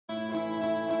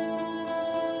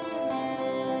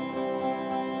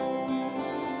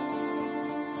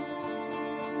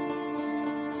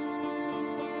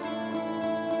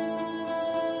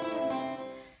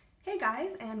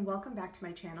guys, and welcome back to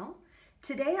my channel.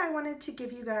 Today I wanted to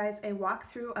give you guys a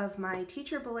walkthrough of my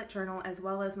teacher bullet journal as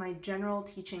well as my general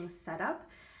teaching setup.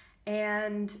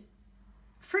 And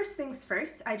first things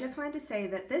first, I just wanted to say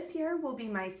that this year will be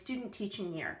my student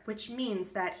teaching year, which means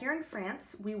that here in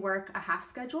France we work a half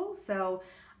schedule, so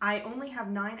I only have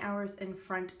 9 hours in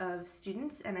front of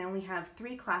students and I only have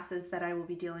 3 classes that I will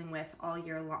be dealing with all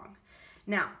year long.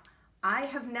 Now, I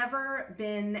have never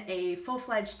been a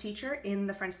full-fledged teacher in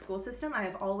the French school system. I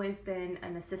have always been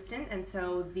an assistant, and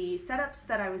so the setups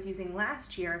that I was using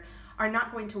last year are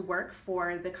not going to work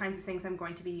for the kinds of things I'm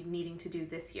going to be needing to do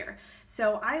this year.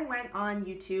 So I went on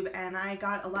YouTube and I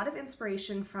got a lot of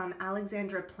inspiration from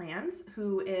Alexandra Plans,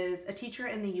 who is a teacher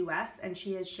in the US, and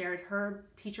she has shared her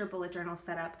teacher bullet journal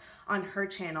setup on her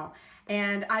channel.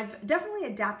 And I've definitely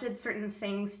adapted certain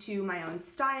things to my own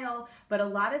style, but a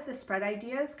lot of the spread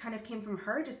ideas kind of came from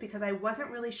her just because I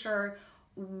wasn't really sure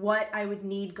what I would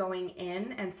need going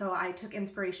in, and so I took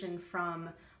inspiration from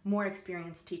more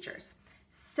experienced teachers.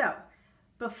 So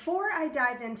before I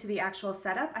dive into the actual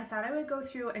setup, I thought I would go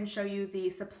through and show you the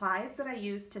supplies that I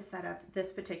used to set up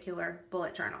this particular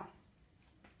bullet journal.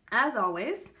 As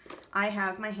always, I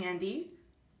have my handy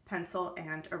pencil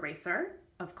and eraser,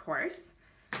 of course.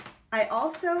 I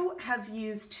also have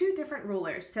used 2 different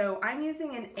rulers. So I'm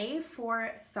using an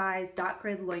A4 size dot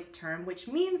grid Leuchtturm, which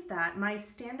means that my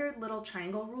standard little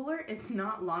triangle ruler is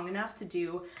not long enough to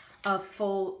do a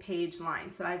full page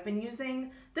line. So I've been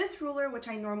using this ruler, which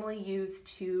I normally use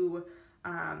to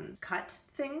cut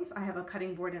things. I have a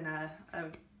cutting board and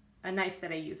a knife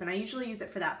that I use, and I usually use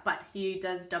it for that, but he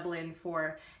does double in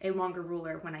for a longer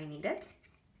ruler when I need it.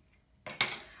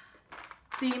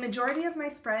 The majority of my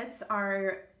spreads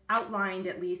are outlined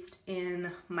at least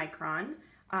in micron.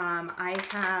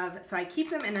 So I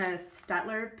keep them in a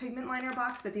Staedtler pigment liner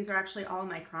box, but these are actually all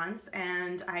microns,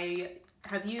 and I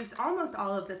have used almost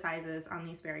all of the sizes on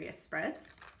these various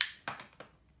spreads.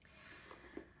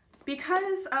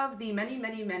 Because of the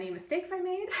many mistakes I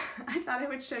made, I thought I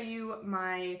would show you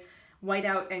my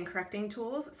whiteout and correcting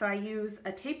tools. So I use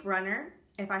a tape runner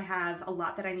if I have a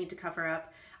lot that I need to cover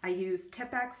up. I use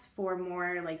Tipp-Ex for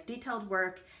more like detailed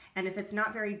work, and if it's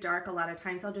not very dark, a lot of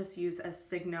times I'll just use a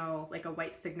Signo, like a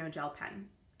white Signo gel pen.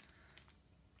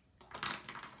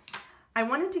 I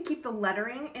wanted to keep the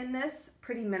lettering in this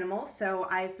pretty minimal, so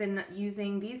I've been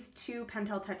using these 2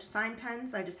 Pentel Touch sign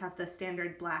pens. I just have the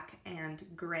standard black and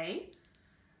gray.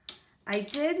 I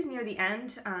did, near the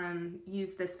end,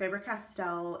 use this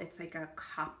Faber-Castell. It's like a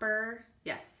copper,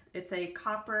 yes, it's a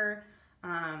copper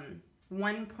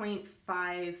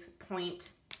 1.5 point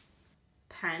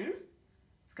pen.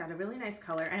 It's got a really nice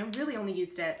color. I really only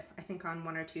used it, I think, on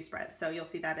 1 or 2 spreads, so you'll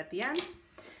see that at the end.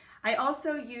 I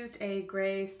also used a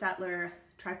gray Staedtler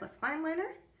Tri-Plus Fine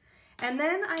Liner. And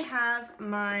then I have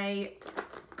my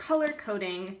color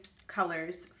coding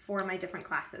colors for my different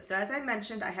classes. So as I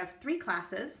mentioned, I have 3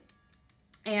 classes,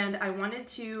 and I wanted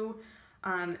to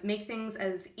make things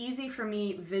as easy for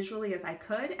me visually as I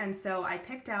could, and so I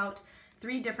picked out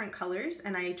 3 different colors,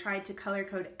 and I tried to color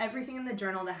code everything in the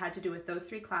journal that had to do with those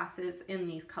 3 classes in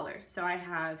these colors. So I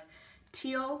have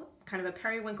teal, kind of a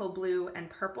periwinkle blue, and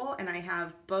purple, and I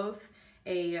have both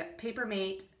a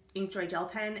Papermate Inkjoy gel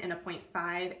pen in a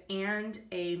 0.5 and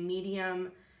a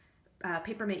medium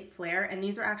Papermate Flare, and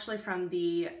these are actually from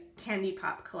the Candy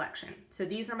Pop collection. So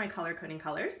these are my color coding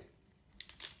colors.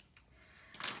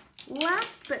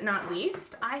 Last but not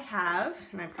least, I have,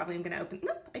 and I probably am going to open,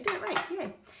 nope, I did it right,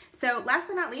 yay. So last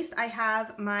but not least, I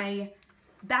have my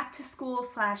back to school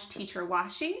 / teacher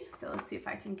washi. So let's see if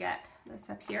I can get this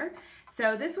up here.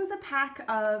 So this was a pack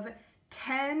of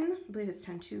 10, I believe it's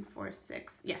 10, 2, 4,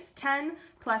 6, yes, 10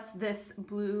 plus this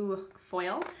blue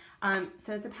foil.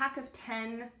 So it's a pack of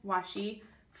 10 washi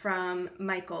from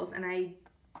Michaels, and I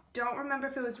don't remember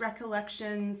if it was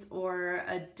Recollections or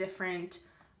a different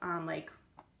like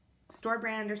store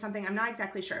brand or something. I'm not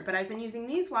exactly sure, but I've been using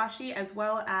these washi as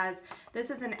well as this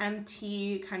is an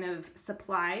MT kind of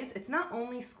supplies. It's not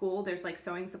only school, there's like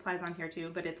sewing supplies on here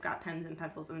too, but it's got pens and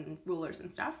pencils and rulers and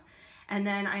stuff. And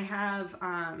then I have,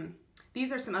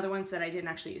 these are some other ones that I didn't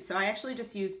actually use. So I actually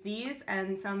just used these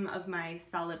and some of my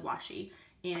solid washi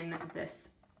in this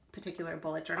particular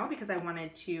bullet journal because I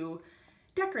wanted to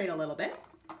decorate a little bit.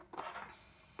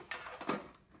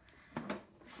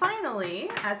 Finally,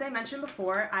 as I mentioned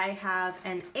before, I have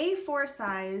an A4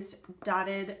 size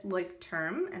dotted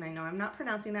Leuchtturm, and I know I'm not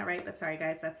pronouncing that right, but sorry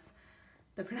guys, that's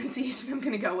the pronunciation I'm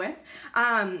going to go with,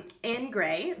 in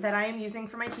gray that I am using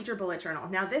for my teacher bullet journal.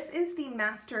 Now this is the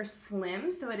Master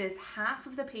Slim, so it is half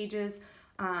of the pages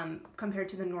compared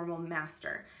to the normal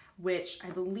Master, which I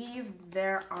believe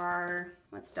there are,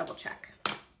 let's double check.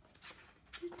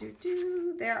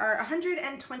 There are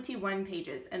 121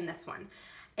 pages in this one.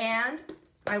 And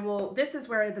this is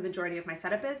where the majority of my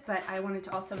setup is, but I wanted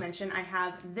to also mention I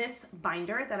have this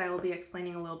binder that I will be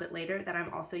explaining a little bit later that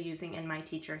I'm also using in my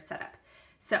teacher setup.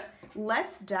 So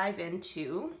let's dive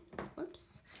into,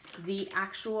 the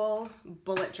actual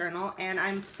bullet journal. And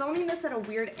I'm filming this at a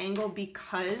weird angle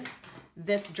because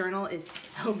this journal is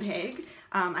so big.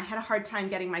 I had a hard time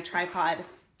getting my tripod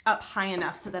up high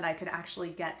enough so that I could actually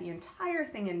get the entire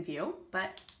thing in view,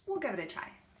 but we'll give it a try.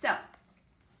 So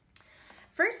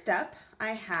first up,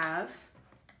 I have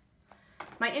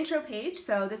my intro page.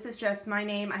 So this is just my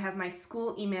name. I have my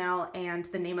school email and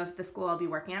the name of the school I'll be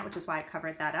working at, which is why I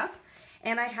covered that up.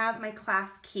 And I have my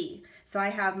class key. So I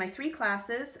have my 3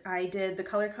 classes. I did the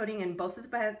color coding in both of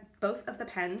the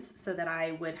pens so that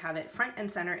I would have it front and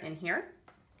center in here.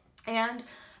 And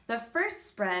the first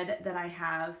spread that I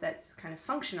have that's kind of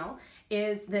functional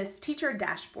is this teacher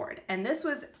dashboard. And this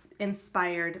was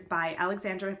inspired by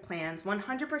Alexandra plans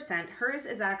 100%. Hers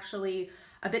is actually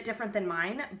a bit different than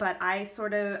mine, but I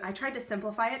tried to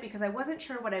simplify it because I wasn't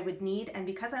sure what I would need, and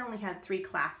because I only had 3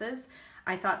 classes,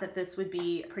 I thought that this would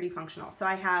be pretty functional. So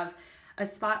I have a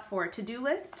spot for to-do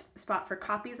list, spot for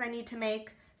copies I need to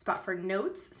make, spot for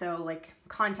notes, so like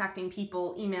contacting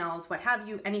people, emails, what have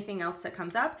you, anything else that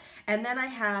comes up, and then I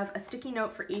have a sticky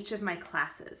note for each of my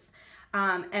classes.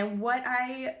 And what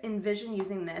I envision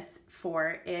using this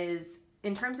for is,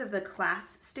 in terms of the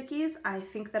class stickies, I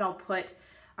think that I'll put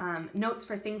notes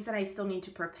for things that I still need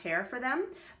to prepare for them,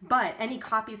 but any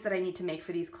copies that I need to make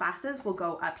for these classes will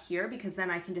go up here, because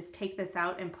then I can just take this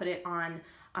out and put it on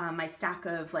my stack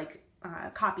of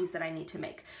copies that I need to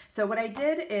make. So what I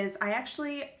did is I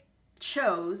actually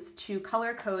chose to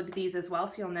color code these as well.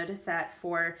 So you'll notice that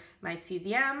for my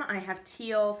CZM, I have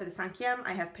teal, for the 5e,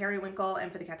 I have periwinkle,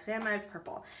 and for the 4e, I have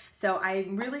purple. So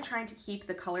I'm really trying to keep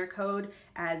the color code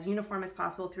as uniform as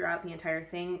possible throughout the entire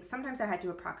thing. Sometimes I had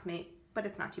to approximate, but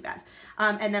it's not too bad.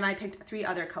 And then I picked 3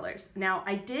 other colors. Now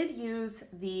I did use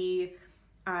the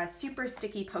super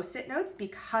sticky post-it notes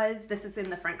because this is in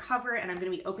the front cover and I'm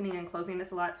going to be opening and closing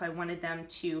this a lot, so I wanted them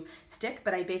to stick,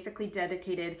 but I basically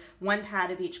dedicated 1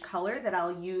 pad of each color that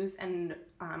I'll use and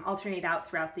alternate out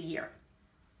throughout the year.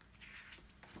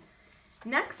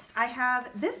 Next, I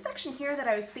have this section here that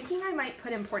I was thinking I might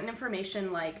put important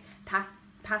information like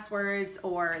passwords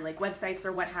or like websites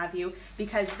or what have you,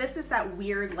 because this is that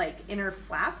weird like inner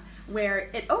flap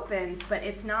where it opens, but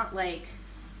it's not like,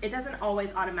 it doesn't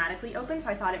always automatically open, so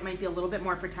I thought it might be a little bit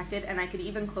more protected, and I could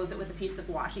even close it with a piece of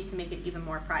washi to make it even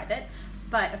more private.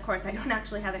 But of course I don't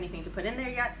actually have anything to put in there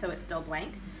yet, so it's still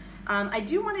blank. I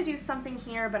do want to do something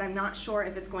here, but I'm not sure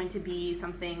if it's going to be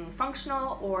something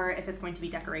functional or if it's going to be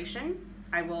decoration.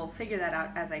 I will figure that out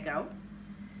as I go.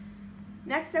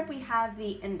 Next up we have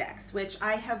the index, which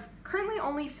I have currently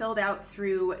only filled out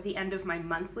through the end of my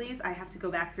monthlies. I have to go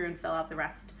back through and fill out the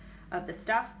rest of the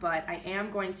stuff, but I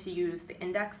am going to use the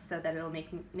index so that it'll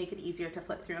make it easier to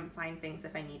flip through and find things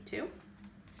if I need to.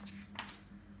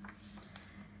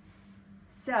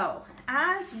 So,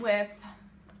 as with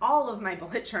all of my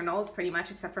bullet journals, pretty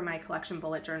much, except for my collection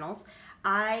bullet journals,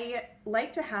 I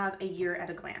like to have a year at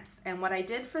a glance. And what I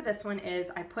did for this one is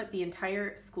I put the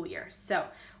entire school year. So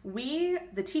we,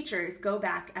 the teachers, go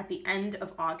back at the end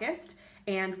of August,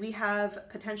 and we have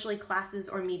potentially classes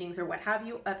or meetings or what have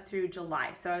you up through July.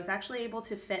 So I was actually able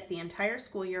to fit the entire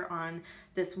school year on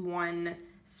this one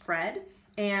spread.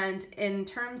 And in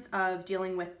terms of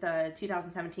dealing with the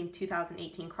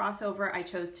 2017-2018 crossover, I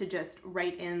chose to just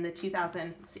write in the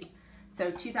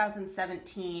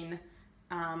 2017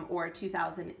 or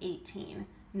 2018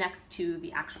 next to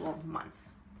the actual month.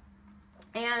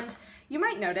 And you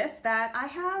might notice that I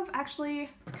have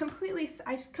actually completely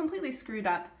screwed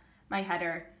up my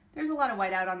header. There's a lot of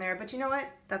whiteout on there, but you know what?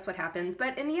 That's what happens.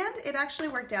 But in the end, it actually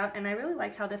worked out, and I really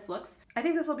like how this looks. I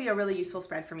think this will be a really useful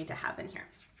spread for me to have in here.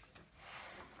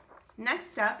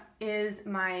 Next up is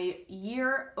my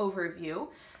year overview.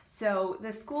 So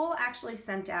the school actually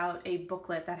sent out a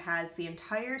booklet that has the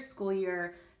entire school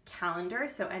year calendar,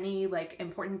 so any like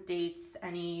important dates,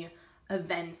 any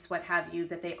events, what have you,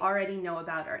 that they already know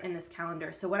about are in this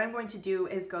calendar. So what I'm going to do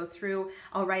is go through,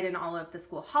 I'll write in all of the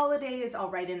school holidays, I'll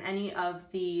write in any of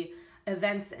the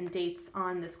events and dates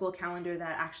on the school calendar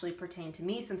that actually pertain to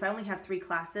me. Since I only have 3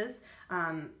 classes,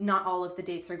 not all of the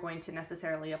dates are going to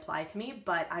necessarily apply to me,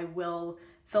 but I will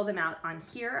fill them out on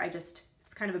here. It's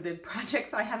kind of a big project,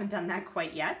 so I haven't done that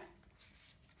quite yet.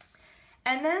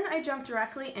 And then I jump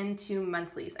directly into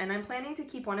monthlies, and I'm planning to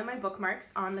keep one of my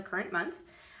bookmarks on the current month.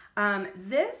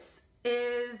 This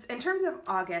is, in terms of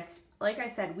August, like I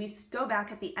said, we go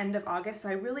back at the end of August, so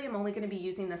I really am only going to be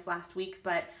using this last week,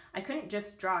 but I couldn't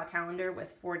just draw a calendar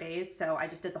with 4 days, so I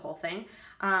just did the whole thing.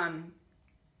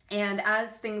 And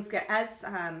as things get, as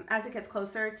it gets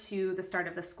closer to the start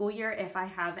of the school year, if I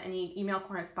have any email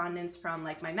correspondence from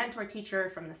like my mentor teacher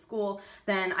from the school,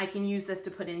 then I can use this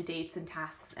to put in dates and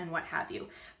tasks and what have you.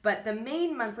 But the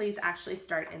main monthlies actually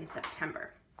start in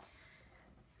September.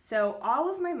 So all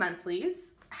of my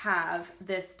monthlies have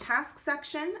this task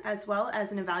section as well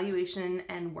as an evaluation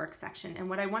and work section. And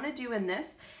what I want to do in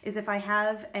this is if I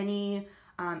have any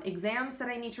exams that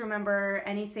I need to remember,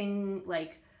 anything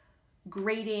like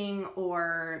grading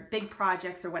or big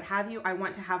projects or what have you, I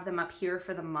want to have them up here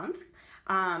for the month.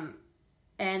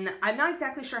 And I'm not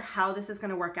exactly sure how this is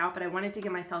going to work out, but I wanted to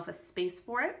give myself a space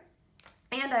for it.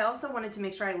 And I also wanted to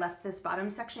make sure I left this bottom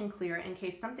section clear in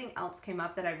case something else came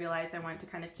up that I realized I wanted to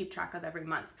kind of keep track of every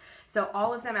month. So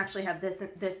all of them actually have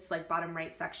this like bottom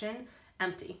right section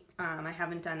empty. I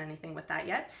haven't done anything with that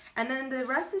yet. And then the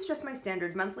rest is just my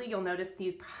standard monthly. You'll notice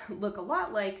these look a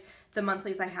lot like the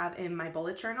monthlies I have in my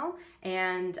bullet journal.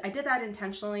 And I did that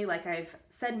intentionally. Like I've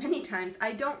said many times,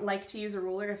 I don't like to use a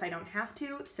ruler if I don't have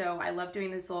to. So I love doing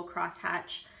these little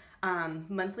crosshatch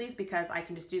monthlies because I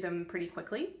can just do them pretty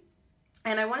quickly.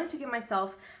 And I wanted to give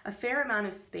myself a fair amount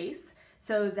of space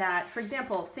so that, for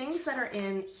example, things that are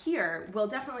in here will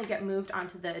definitely get moved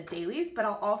onto the dailies, but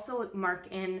I'll also mark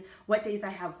in what days I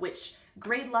have which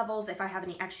grade levels, if I have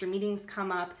any extra meetings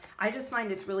come up. I just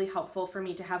find it's really helpful for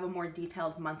me to have a more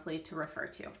detailed monthly to refer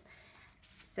to.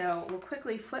 So we'll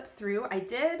quickly flip through. I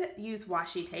did use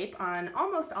washi tape on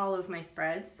almost all of my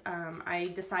spreads.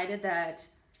 I decided that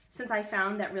since I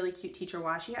found that really cute teacher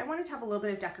washi, I wanted to have a little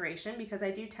bit of decoration because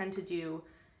I do tend to do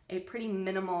a pretty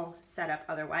minimal setup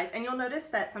otherwise. And you'll notice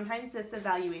that sometimes this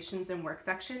evaluations and work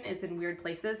section is in weird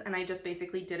places, and I just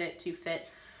basically did it to fit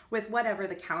with whatever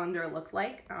the calendar looked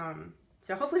like.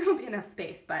 So hopefully there'll be enough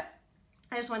space, but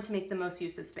I just want to make the most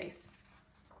use of space.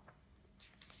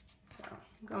 So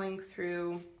going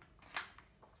through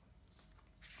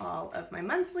all of my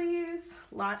monthlies,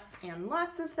 lots and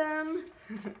lots of them.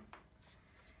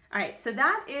 All right, so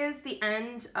that is the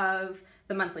end of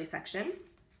the monthly section.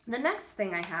 The next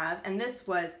thing I have, and this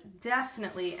was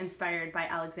definitely inspired by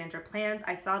Alexandra plans.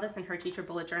 I saw this in her teacher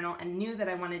bullet journal and knew that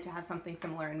I wanted to have something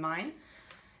similar in mine.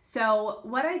 So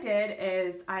what I did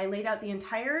is I laid out the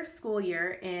entire school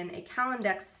year in a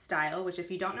Calendex style, which if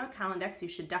you don't know Calendex, you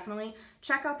should definitely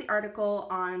check out the article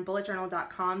on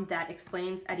bulletjournal.com that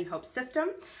explains Eddy Hope's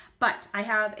system. But I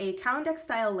have a Calendex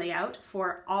style layout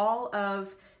for all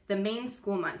of the main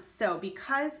school months. So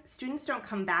because students don't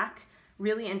come back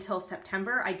really until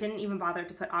September, I didn't even bother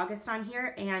to put August on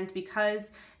here, and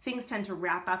because things tend to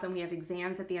wrap up and we have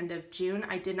exams at the end of June,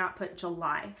 I did not put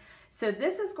July. So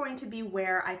this is going to be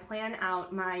where I plan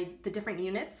out the different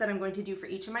units that I'm going to do for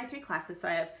each of my 3 classes. So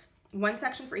I have one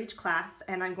section for each class,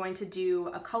 and I'm going to do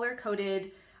a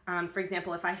color-coded, for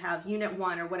example, if I have unit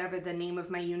 1 or whatever the name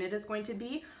of my unit is going to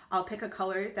be, I'll pick a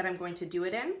color that I'm going to do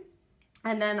it in,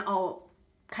 and then I'll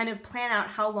kind of plan out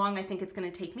how long I think it's going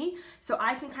to take me so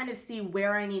I can kind of see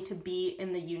where I need to be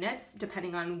in the units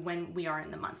depending on when we are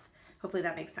in the month. Hopefully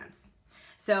that makes sense.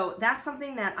 So that's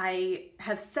something that I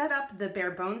have set up the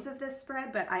bare bones of this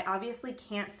spread, but I obviously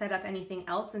can't set up anything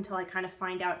else until I kind of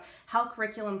find out how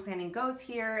curriculum planning goes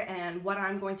here and what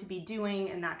I'm going to be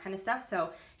doing and that kind of stuff. So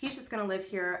he's just going to live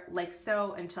here like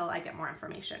so until I get more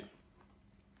information.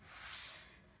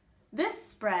 This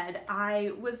spread,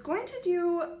 I was going to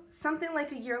do something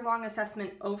like a year-long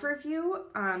assessment overview.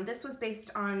 This was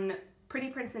based on Pretty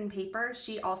Prints and Paper.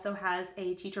 She also has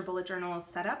a teacher bullet journal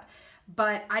setup,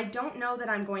 but I don't know that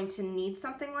I'm going to need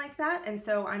something like that, and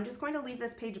so I'm just going to leave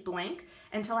this page blank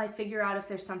until I figure out if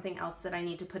there's something else that I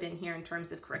need to put in here in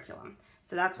terms of curriculum.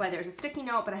 So that's why there's a sticky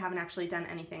note, but I haven't actually done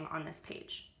anything on this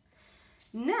page.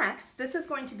 Next, this is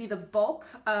going to be the bulk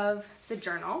of the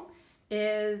journal,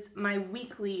 is my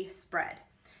weekly spread.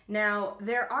 Now,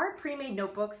 there are pre-made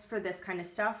notebooks for this kind of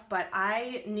stuff, but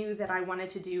I knew that I wanted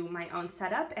to do my own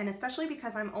setup, and especially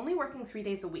because I'm only working 3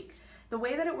 days a week. The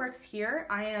way that it works here,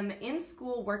 I am in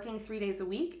school working 3 days a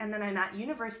week, and then I'm at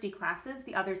university classes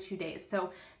the other 2 days.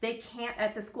 So they can't,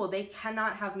 at the school, they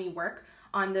cannot have me work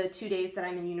on the 2 days that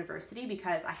I'm in university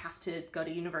because I have to go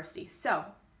to university. So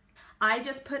I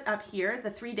just put up here the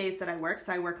 3 days that I work.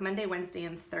 So I work Monday, Wednesday,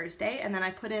 and Thursday, and then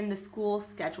I put in the school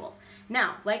schedule.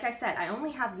 Now, like I said, I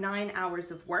only have 9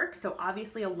 hours of work, so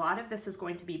obviously a lot of this is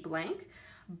going to be blank,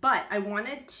 but I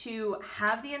wanted to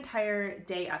have the entire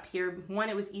day up here. One,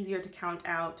 it was easier to count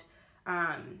out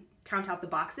count out the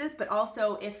boxes, but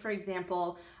also if, for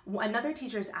example, another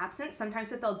teacher is absent, sometimes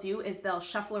what they'll do is they'll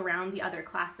shuffle around the other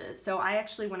classes. So I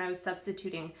actually, when I was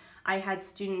substituting, I had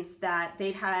students that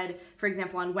they'd had, for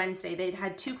example, on Wednesday, they'd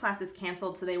had 2 classes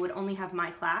canceled, so they would only have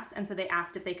my class, and so they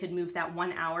asked if they could move that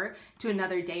 1 hour to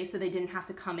another day so they didn't have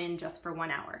to come in just for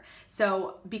 1 hour.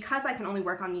 So because I can only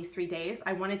work on these 3 days,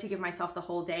 I wanted to give myself the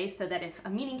whole day so that if a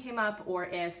meeting came up or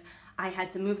if I had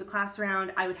to move the class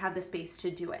around, I would have the space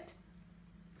to do it.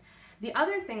 The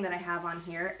other thing that I have on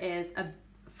here is a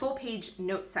full page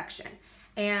note section.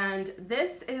 And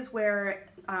this is where,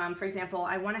 for example,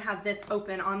 I want to have this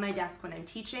open on my desk when I'm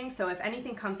teaching. So if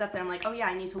anything comes up that I'm like, oh yeah,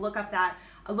 I need to look that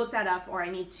up, or I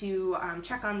need to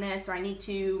check on this, or I need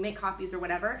to make copies or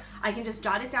whatever, I can just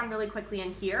jot it down really quickly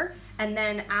in here. And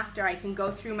then after, I can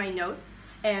go through my notes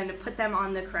and put them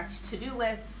on the correct to-do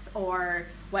lists or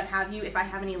what have you. If I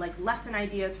have any like lesson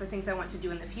ideas for things I want to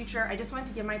do in the future, I just want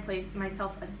to give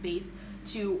myself a space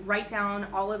to write down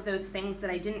all of those things that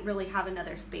I didn't really have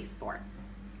another space for.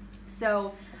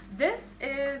 So this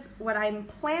is what I'm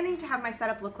planning to have my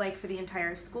setup look like for the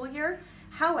entire school year.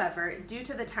 However, due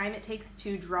to the time it takes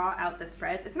to draw out the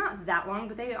spreads, it's not that long,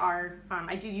 but they are,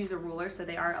 I do use a ruler, so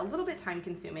they are a little bit time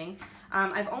consuming.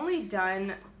 I've only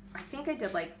done, I think I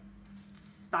did like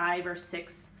 5 or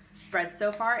 6 spreads so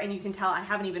far, and you can tell I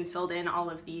haven't even filled in all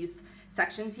of these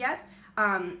sections yet.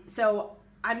 So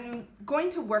I'm going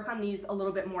to work on these a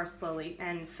little bit more slowly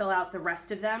and fill out the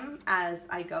rest of them as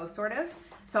I go, sort of.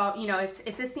 So, you know,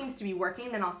 if this seems to be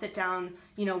working, then I'll sit down,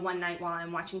 you know, one night while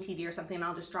I'm watching TV or something, and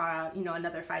I'll just draw out, you know,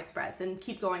 another 5 spreads and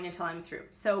keep going until I'm through.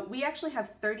 So we actually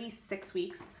have 36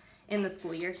 weeks in the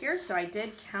school year here. So I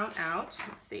did count out,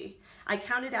 let's see, I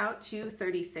counted out to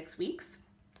 36 weeks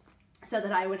so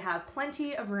that I would have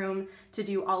plenty of room to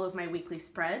do all of my weekly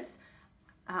spreads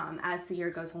as the year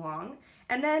goes along.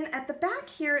 And then at the back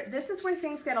here, this is where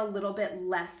things get a little bit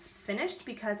less finished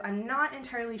because I'm not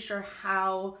entirely sure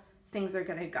how things are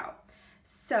gonna go.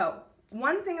 So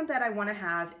one thing that I wanna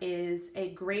have is a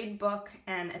grade book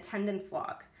and attendance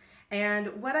log. And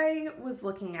what I was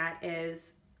looking at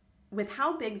is, with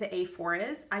how big the A4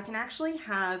 is, I can actually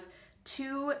have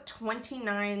 2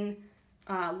 29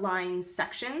 line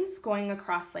sections going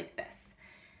across like this.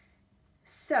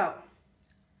 So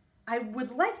I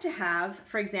would like to have,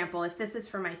 for example, if this is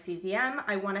for my CZM,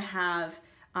 I want to have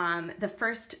the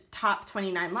first top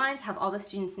 29 lines have all the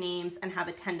students' names and have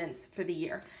attendance for the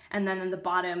year. And then in the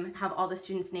bottom have all the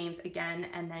students' names again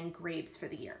and then grades for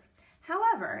the year.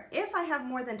 However, if I have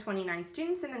more than 29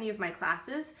 students in any of my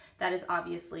classes, that is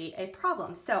obviously a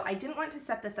problem. So I didn't want to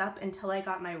set this up until I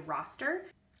got my roster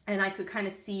and I could kind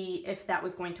of see if that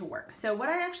was going to work. So what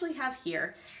I actually have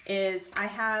here is I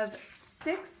have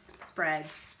 6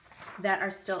 spreads that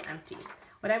are still empty.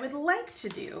 What I would like to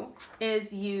do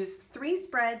is use 3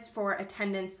 spreads for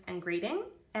attendance and grading,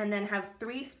 and then have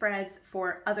 3 spreads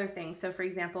for other things. So for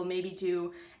example, maybe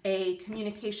do a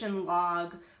communication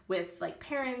log with like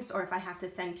parents, or if I have to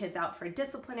send kids out for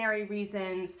disciplinary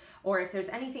reasons, or if there's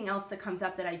anything else that comes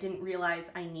up that I didn't realize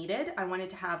I needed, I wanted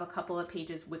to have a couple of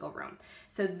pages wiggle room.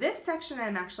 So this section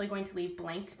I'm actually going to leave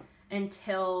blank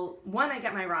until 1, I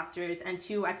get my rosters, and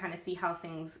 2, I kind of see how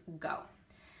things go.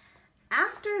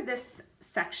 After this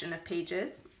section of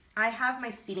pages, I have my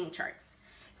seating charts.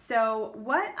 So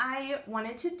what I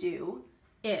wanted to do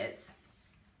is,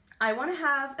 I want to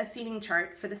have a seating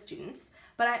chart for the students,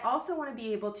 but I also want to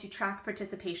be able to track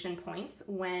participation points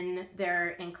when they're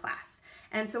in class.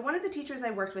 And so one of the teachers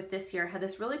I worked with this year had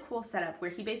this really cool setup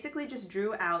where he basically just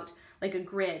drew out like a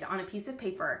grid on a piece of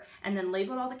paper and then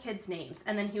labeled all the kids' names,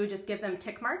 and then he would just give them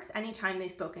tick marks anytime they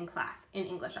spoke in class, in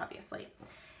English obviously.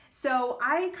 So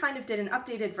I kind of did an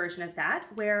updated version of that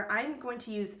where I'm going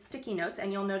to use sticky notes,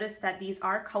 and you'll notice that these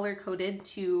are color coded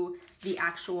to the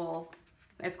actual,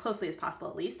 as closely as possible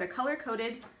at least. They're color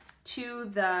coded to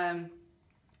the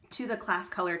class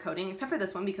color coding, except for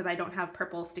this one because I don't have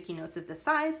purple sticky notes of this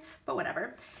size, but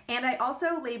whatever. And I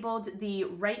also labeled the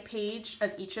right page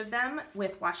of each of them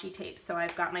with washi tape. So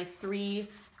I've got my 3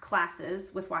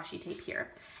 classes with washi tape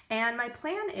here. And my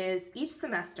plan is each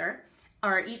semester,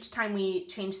 or each time we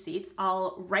change seats,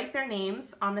 I'll write their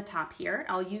names on the top here.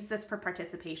 I'll use this for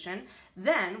participation.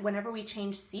 Then whenever we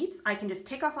change seats, I can just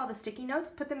take off all the sticky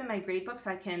notes, put them in my grade book so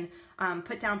I can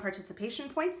put down participation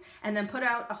points, and then put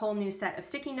out a whole new set of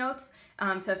sticky notes.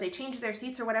 So if they change their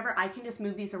seats or whatever, I can just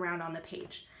move these around on the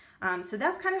page. So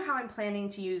that's kind of how I'm planning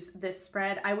to use this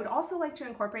spread. I would also like to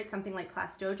incorporate something like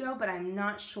Class Dojo, but I'm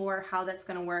not sure how that's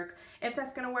going to work. If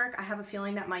that's going to work, I have a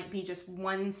feeling that might be just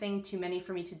one thing too many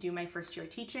for me to do my first year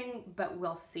teaching, but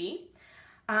we'll see.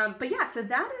 But yeah, so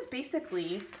that is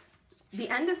basically the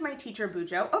end of my teacher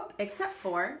bujo. Oh, except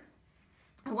for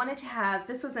I wanted to have,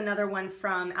 this was another one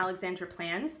from Alexandra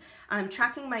Plans,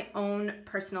 tracking my own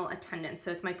personal attendance.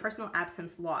 So it's my personal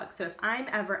absence log. So if I'm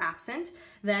ever absent,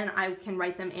 then I can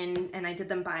write them in, and I did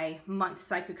them by month.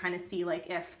 So I could kind of see like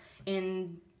if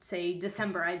in, say,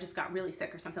 December I just got really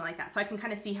sick or something like that. So I can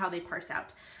kind of see how they parse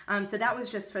out. So that was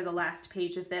just for the last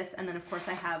page of this. And then of course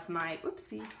I have my,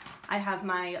 oopsie, I have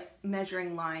my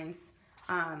measuring lines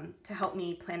to help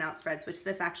me plan out spreads, which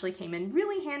this actually came in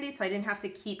really handy, so I didn't have to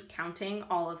keep counting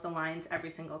all of the lines every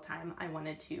single time I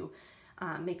wanted to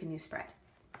make a new spread.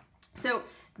 So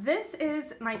this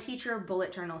is my teacher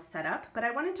bullet journal setup, but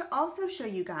I wanted to also show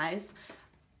you guys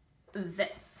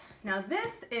this. Now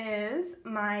this is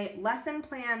my lesson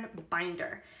plan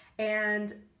binder,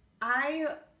 and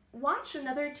I watch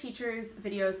another teacher's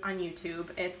videos on YouTube.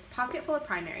 It's Pocketful of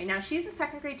Primary. Now she's a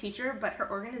second grade teacher, but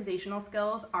her organizational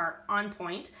skills are on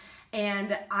point,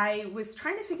 and I was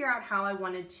trying to figure out how I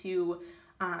wanted to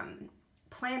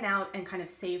plan out and kind of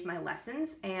save my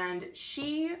lessons, and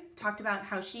she talked about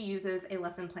how she uses a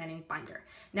lesson planning binder.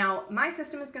 Now my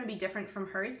system is going to be different from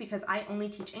hers because I only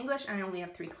teach English and I only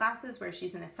have 3 classes, where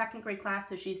she's in a second grade class,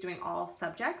 so she's doing all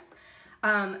subjects.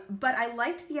 But I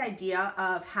liked the idea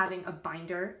of having a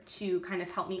binder to kind of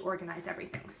help me organize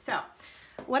everything. So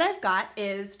what I've got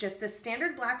is just this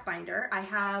standard black binder. I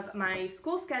have my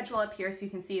school schedule up here, so you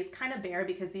can see it's kind of bare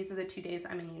because these are the 2 days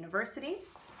I'm in university.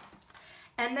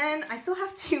 And then I still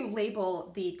have to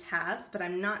label the tabs, but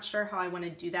I'm not sure how I want to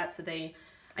do that. So I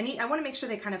want to make sure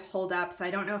they kind of hold up. So I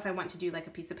don't know if I want to do like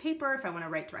a piece of paper, if I want to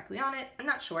write directly on it. I'm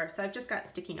not sure. So I've just got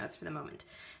sticky notes for the moment.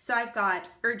 So I've got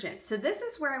urgent. So this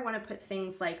is where I want to put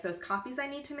things like those copies I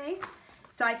need to make.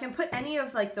 So I can put any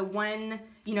of like the one,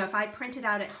 you know, if I print it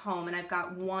out at home and I've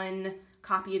got one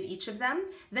copy of each of them,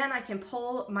 then I can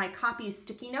pull my copies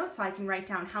sticky note, so I can write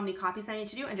down how many copies I need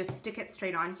to do and just stick it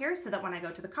straight on here, so that when I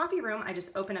go to the copy room, I just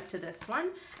open up to this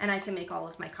one and I can make all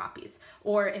of my copies.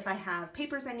 Or if I have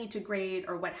papers I need to grade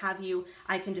or what have you,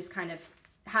 I can just kind of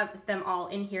have them all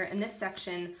in here in this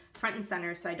section front and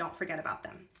center so I don't forget about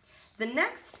them. The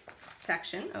next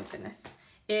section, oh goodness,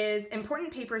 is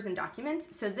important papers and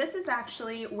documents. So this is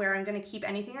actually where I'm going to keep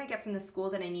anything I get from the school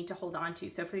that I need to hold on to.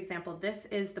 So for example, this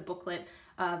is the booklet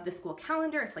of the school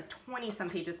calendar. It's like 20 some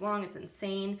pages long. It's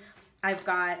insane. I've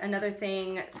got another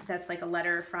thing that's like a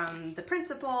letter from the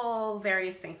principal,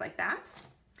 various things like that.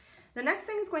 The next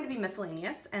thing is going to be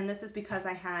miscellaneous, and this is because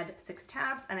I had 6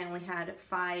 tabs and I only had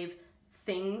 5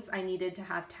 things I needed to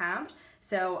have tabbed.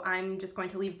 So I'm just going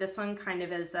to leave this one kind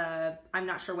of as a, I'm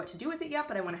not sure what to do with it yet,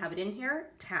 but I want to have it in here,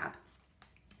 tab.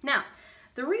 Now,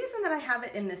 the reason that I have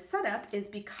it in this setup is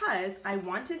because I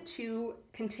wanted to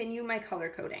continue my color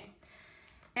coding.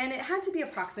 And it had to be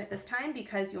approximate this time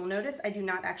because you'll notice I do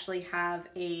not actually have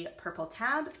a purple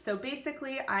tab. So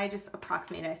basically I just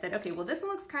approximated. I said, okay, well this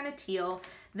one looks kind of teal,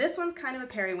 this one's kind of a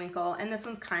periwinkle, and this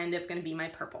one's kind of going to be my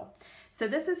purple. So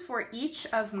this is for each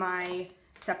of my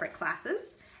separate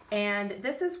classes. And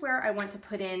this is where I want to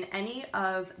put in any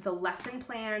of the lesson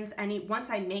plans, once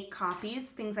I make copies,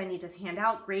 things I need to hand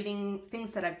out, grading,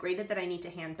 things that I've graded that I need to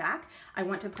hand back, I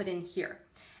want to put in here.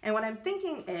 And what I'm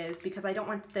thinking is, because I don't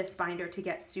want this binder to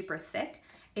get super thick,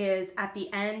 is at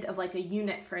the end of like a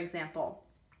unit, for example,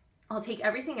 I'll take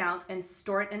everything out and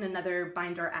store it in another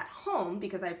binder at home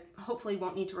because I hopefully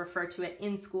won't need to refer to it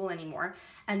in school anymore,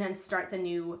 and then start the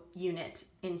new unit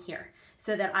in here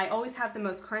so that I always have the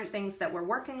most current things that we're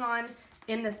working on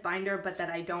in this binder, but that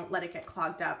I don't let it get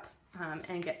clogged up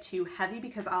and get too heavy,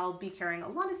 because I'll be carrying a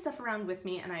lot of stuff around with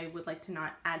me and I would like to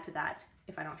not add to that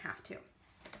if I don't have to.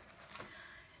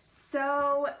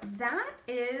 So that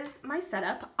is my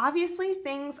setup. Obviously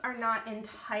things are not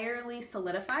entirely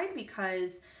solidified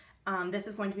because this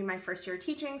is going to be my first year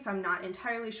teaching, so I'm not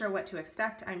entirely sure what to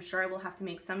expect. I'm sure I will have to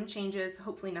make some changes,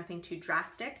 hopefully nothing too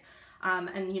drastic.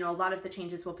 And you know, a lot of the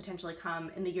changes will potentially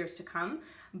come in the years to come,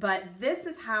 but this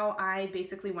is how I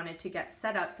basically wanted to get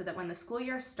set up so that when the school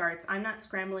year starts, I'm not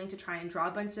scrambling to try and draw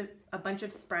a bunch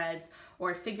of spreads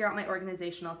or figure out my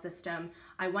organizational system.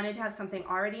 I wanted to have something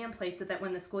already in place so that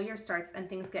when the school year starts and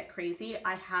things get crazy,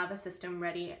 I have a system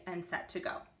ready and set to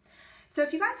go. So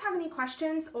if you guys have any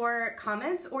questions or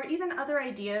comments or even other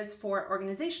ideas for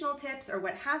organizational tips or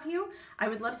what have you, I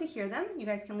would love to hear them. You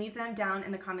guys can leave them down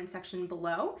in the comment section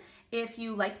below. If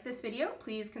you liked this video,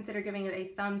 please consider giving it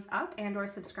a thumbs up and or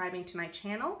subscribing to my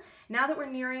channel. Now that we're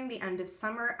nearing the end of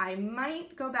summer, I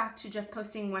might go back to just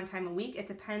posting 1 time a week. It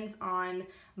depends on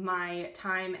my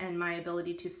time and my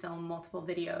ability to film multiple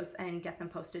videos and get them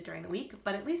posted during the week.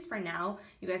 But at least for now,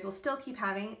 you guys will still keep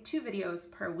having 2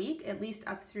 videos per week, at least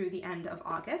up through the end of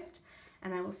August.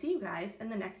 And I will see you guys in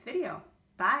the next video.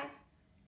 Bye!